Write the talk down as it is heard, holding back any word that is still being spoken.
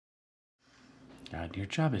God, your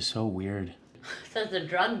job is so weird. Says the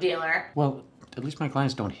drug dealer. Well, at least my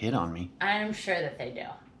clients don't hit on me. I'm sure that they do.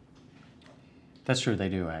 That's true, they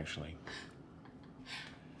do, actually.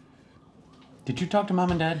 Did you talk to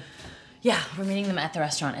Mom and Dad? Yeah, we're meeting them at the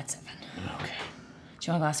restaurant at 7. Okay. Do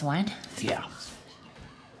you want a glass of wine? Yeah.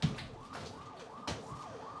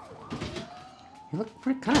 You look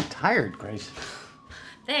pretty kind of tired, Grace.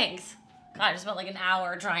 Thank God, I just spent like an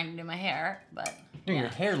hour trying to do my hair, but... Yeah. Your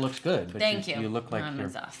hair looks good, but Thank you. You look like I'm you're...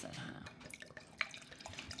 exhausted.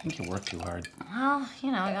 I think you work too hard. Well,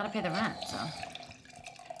 you know, I gotta pay the rent, so...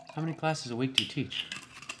 How many classes a week do you teach?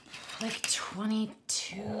 Like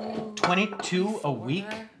 22... 22 a week?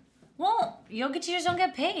 Well, yoga teachers don't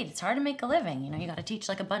get paid. It's hard to make a living. You know, you gotta teach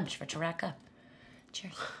like a bunch for it to rack up.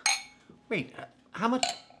 Cheers. Wait, how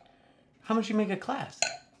much you make a class?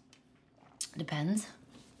 Depends.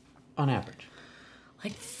 On average?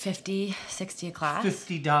 Like 50, 60 a class.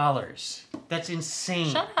 $50. That's insane.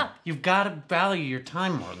 Shut up. You've got to value your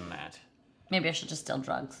time more than that. Maybe I should just steal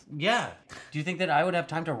drugs. Yeah. Do you think that I would have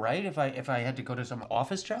time to write if I had to go to some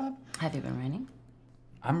office job? Have you been writing?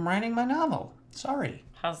 I'm writing my novel. Sorry.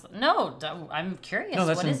 No, I'm curious. No,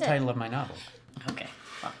 that's what the is title of my novel. Okay.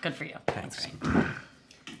 Well, good for you. Thanks. That's great.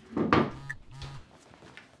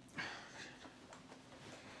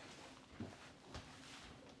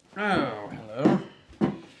 Oh, hello.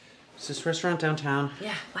 Is this restaurant downtown?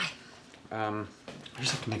 Yeah, why? I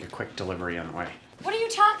just have to make a quick delivery on the way. What are you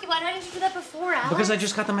talking about? How did you do that before, Alex? Because I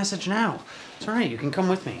just got the message now. It's all right, you can come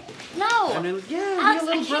with me. No! Yeah, Alex,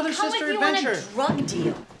 be a little I brother-sister can't come with adventure. you on a drug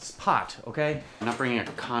deal. It's pot, okay? I'm not bringing a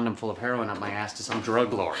condom full of heroin up my ass to some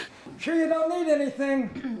drug lord. Sure you don't need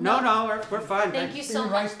anything? No, we're fine. Thank you so Be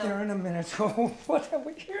much. right there in a minute. Oh, what have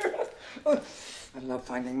we here? Oh, I love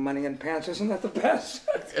finding money in pants. Isn't that the best?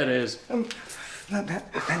 It is. That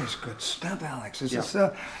is good stuff, Alex. Is Yeah.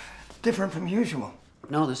 this different from usual?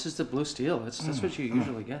 No, this is the blue steel. That's what you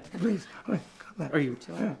usually get. Please, Are you?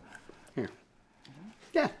 Yeah. Here.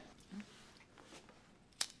 Yeah.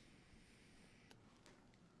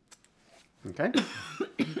 Okay.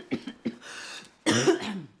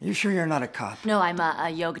 You sure you're not a cop? No, I'm a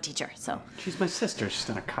yoga teacher, so. She's my sister. She's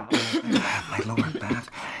not a cop. My lower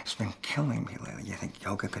back has been killing me lately. You think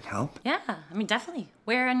yoga could help? Yeah, I mean, definitely.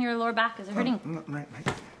 Where on your lower back is it hurting? Right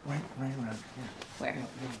around here. Where?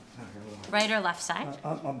 Right or left side?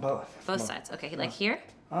 Both. Both sides. Okay, like here?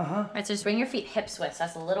 Uh-huh. All right, so just bring your feet hip width. So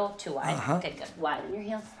that's a little too wide. Uh-huh. Okay, good. Widen your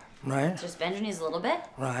heels. Right. Just bend your knees a little bit.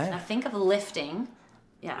 Right. Now think of lifting.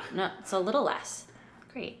 Yeah, no, it's a little less.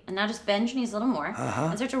 Great. And now just bend your knees a little more. Uh-huh.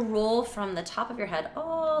 And start to roll from the top of your head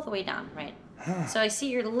all the way down, right? So I see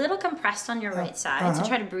you're a little compressed on your right side, so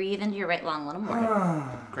try to breathe into your right lung a little more.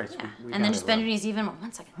 Great. Yeah. And then just bend your knees even more.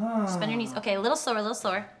 1 second. Just bend your knees. Okay, a little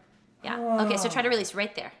slower. Yeah. Okay, so try to release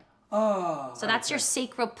right there. So that's your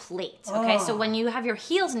sacral plate. Okay, so when you have your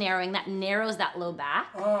heels narrowing, that narrows that low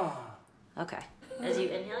back. Okay. As you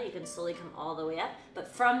inhale, you can slowly come all the way up, but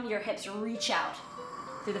from your hips, reach out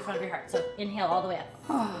through the front of your heart. So inhale all the way up.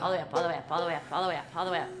 All the way up, all the way up, all the way up, all the way up, all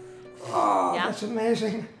the way up. Oh, Yeah? that's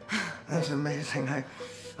amazing. That's amazing.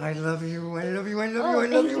 I love you. I love you. I love Oh, you. I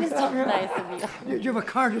love thank you. you. So nice of you. You have a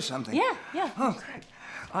card or something? Yeah. Oh, great.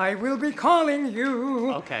 I will be calling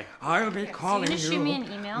you. Okay. I'll be calling So you. you shoot me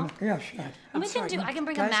an email? Yeah, sure. I can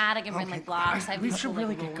bring a mat, I can bring like blocks. I have we these should little,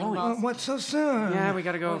 really like, get rolling going. balls. What's so soon? Yeah, we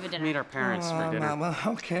gotta go Over dinner. meet our parents for dinner. Well,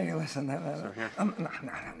 okay, listen. here.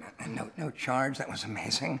 No charge. That was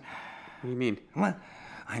amazing. What do you mean? Well,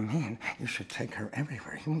 I mean, you should take her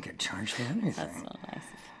everywhere. You won't get charged for anything. That's so nice.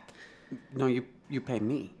 No, you pay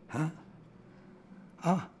me. Huh?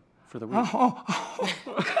 Oh. For the week.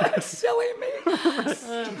 Silly me.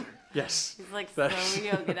 Yes. He's like so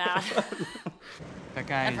yoga out. That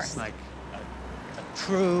guy is like a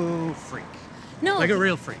true freak. No. Like a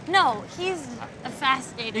real freak. No, he's a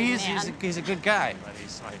fascinating man. He's a good guy, but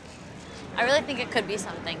he's like... I really think it could be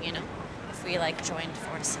something, you know, if we like joined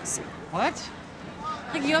forces. What?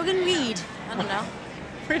 Like yoga and weed. I don't know.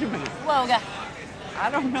 Wait a minute. Woga. I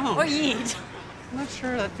don't know. Or yeet. I'm not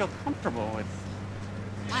sure I'd feel comfortable with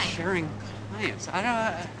Why? sharing clients. I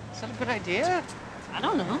don't. Is that a good idea? I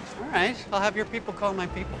don't know. All right, I'll have your people call my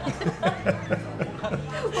people. Well,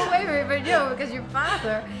 wait a minute, but no, because your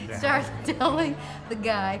father starts telling the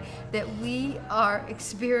guy that we are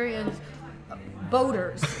experienced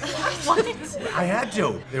boaters. What? I had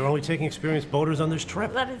to. They were only taking experienced boaters on this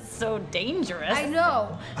trip. That is so dangerous. I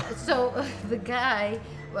know. So the guy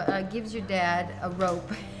gives your dad a rope,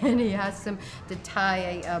 and he asks him to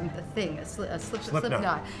tie a slip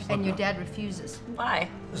knot, and your dad refuses. Why?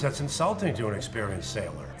 That's insulting to an experienced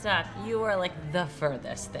sailor. Dad, you are like the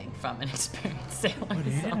furthest thing from an experienced sailor. But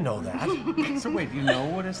he didn't know that. So wait, you know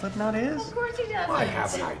what a slip knot is? Of course he does. Well, I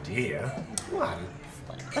have an idea. What?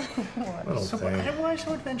 Little So thing. why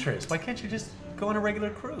so adventurous? Why can't you just go on a regular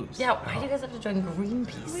cruise? Yeah, why do you guys have to join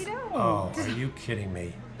Greenpeace? We don't. Oh, are you kidding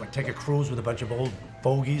me? What, take a cruise with a bunch of old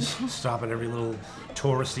fogies? Stop at every little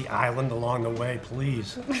touristy island along the way,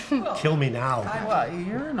 please. Kill me now. Well,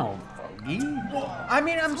 you're an old fogey. I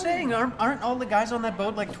mean, I'm saying, aren't all the guys on that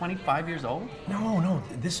boat like 25 years old? No,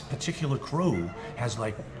 this particular crew has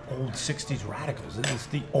like old 60s radicals. It's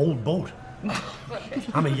the old boat.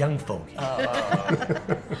 I'm a young fogey.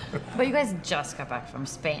 But you guys just got back from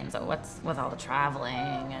Spain, so what's with all the traveling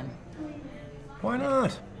and... Why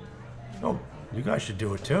not? Oh, you guys should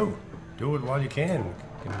do it too. Do it while you can. You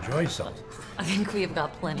can enjoy yourself. I think we've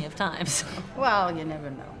got plenty of time, so... Well, you never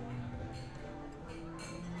know.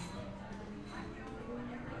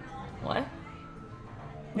 What?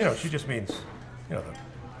 You know, she just means, you know,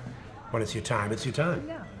 when it's your time, it's your time.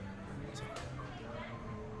 Yeah.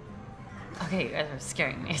 Okay, you guys are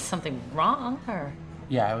scaring me. Is something wrong, or...?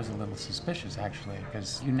 Yeah, I was a little suspicious, actually,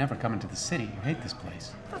 because you never come into the city. You hate this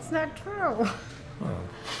place. That's not true.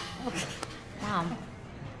 Mom,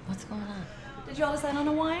 what's going on? Did you all decide on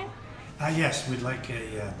a wine? Yes, we'd like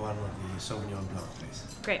a bottle of the Sauvignon Blanc, please.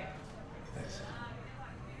 Great. Thanks.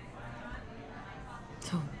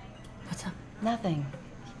 So, what's up? Nothing.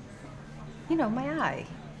 You know, my eye.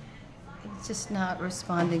 It's just not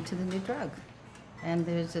responding to the new drug. And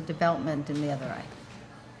there's a development in the other eye.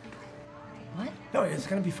 What? No, it's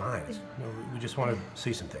gonna be fine. You know, we just want to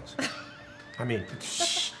see some things. I mean,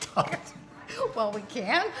 stop it. Well, we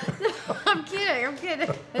can. I'm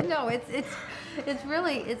kidding. No, it's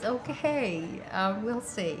really, it's okay. We'll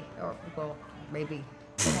see. Or, well, maybe.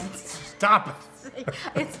 Stop it.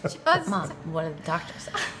 It's just... Mom, what did the doctor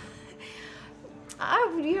say?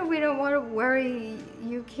 we don't want to worry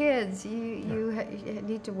you kids. You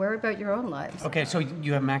need to worry about your own lives. Okay, so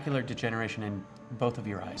you have macular degeneration in both of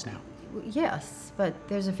your eyes now. Yes, but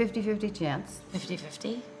there's a 50-50 chance.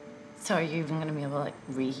 50-50? So are you even going to be able to, like,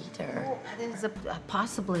 read, or...? There's a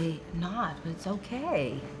possibly not, but it's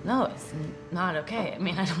okay. No, it's not okay. I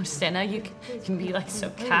mean, I don't understand how you can be, like, so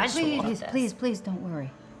casual with this. Please, don't worry.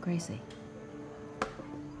 Gracie.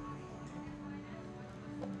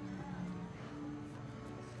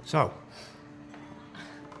 So,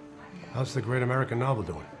 how's the great American novel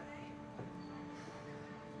doing?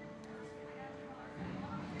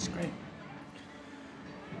 It's great.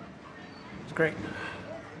 It's great.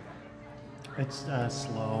 It's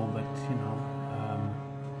slow, but, you know,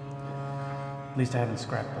 at least I haven't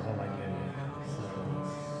scrapped the whole idea yet.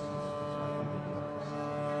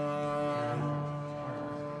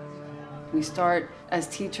 We start as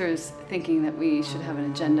teachers thinking that we should have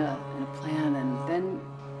an agenda and a plan, and then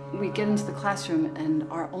we get into the classroom and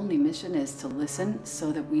our only mission is to listen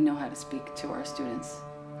so that we know how to speak to our students.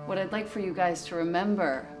 What I'd like for you guys to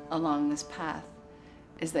remember along this path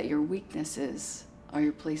is that your weaknesses are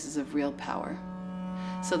your places of real power,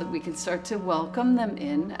 so that we can start to welcome them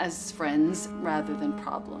in as friends rather than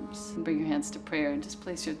problems. And bring your hands to prayer and just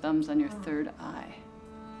place your thumbs on your third eye.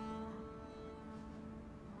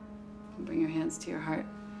 And bring your hands to your heart.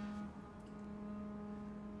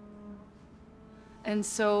 And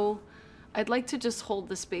so I'd like to just hold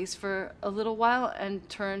the space for a little while and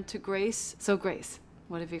turn to Grace. So Grace,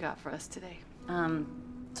 what have you got for us today?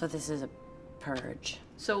 So this is a purge.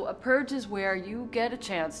 So a purge is where you get a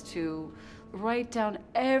chance to write down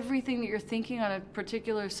everything that you're thinking on a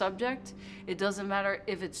particular subject. It doesn't matter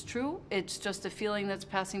if it's true, it's just a feeling that's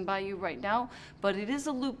passing by you right now, but it is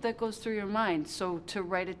a loop that goes through your mind. So to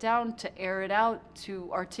write it down, to air it out, to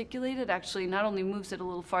articulate it, actually not only moves it a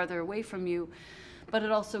little farther away from you, but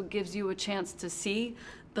it also gives you a chance to see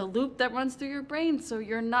the loop that runs through your brain, so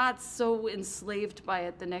you're not so enslaved by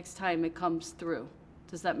it the next time it comes through.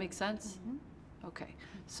 Does that make sense? Mm-hmm. Okay,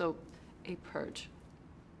 so a purge.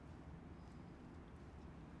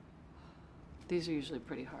 These are usually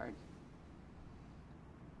pretty hard.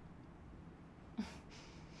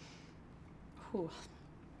 Whew.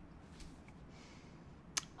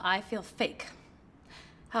 I feel fake.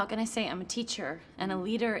 How can I say I'm a teacher and a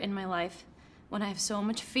leader in my life when I have so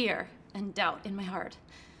much fear and doubt in my heart?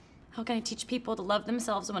 How can I teach people to love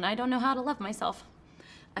themselves when I don't know how to love myself?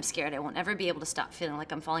 I'm scared I won't ever be able to stop feeling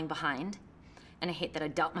like I'm falling behind. And I hate that I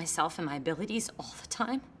doubt myself and my abilities all the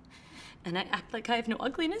time. And I act like I have no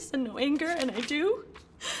ugliness and no anger, and I do.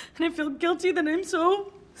 And I feel guilty that I'm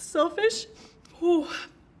so selfish. Ooh,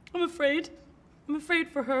 I'm afraid. I'm afraid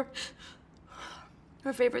for her.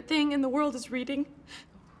 Her favorite thing in the world is reading.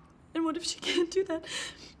 And what if she can't do that?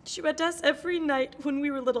 She read to us every night when we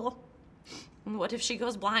were little. And what if she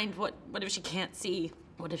goes blind? What if she can't see?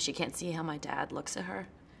 What if she can't see how my dad looks at her?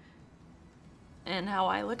 And how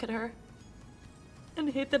I look at her? And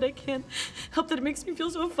I hate that I can't help that it makes me feel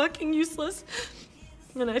so fucking useless.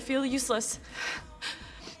 And I feel useless.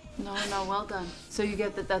 No, well done. So you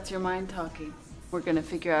get that that's your mind talking. We're gonna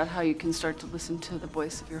figure out how you can start to listen to the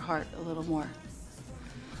voice of your heart a little more.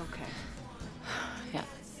 Okay. Yeah.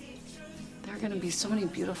 There are gonna be so many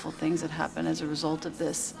beautiful things that happen as a result of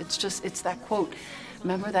this. It's that quote.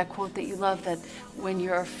 Remember that quote that you love, that when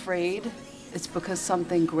you're afraid, it's because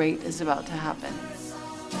something great is about to happen.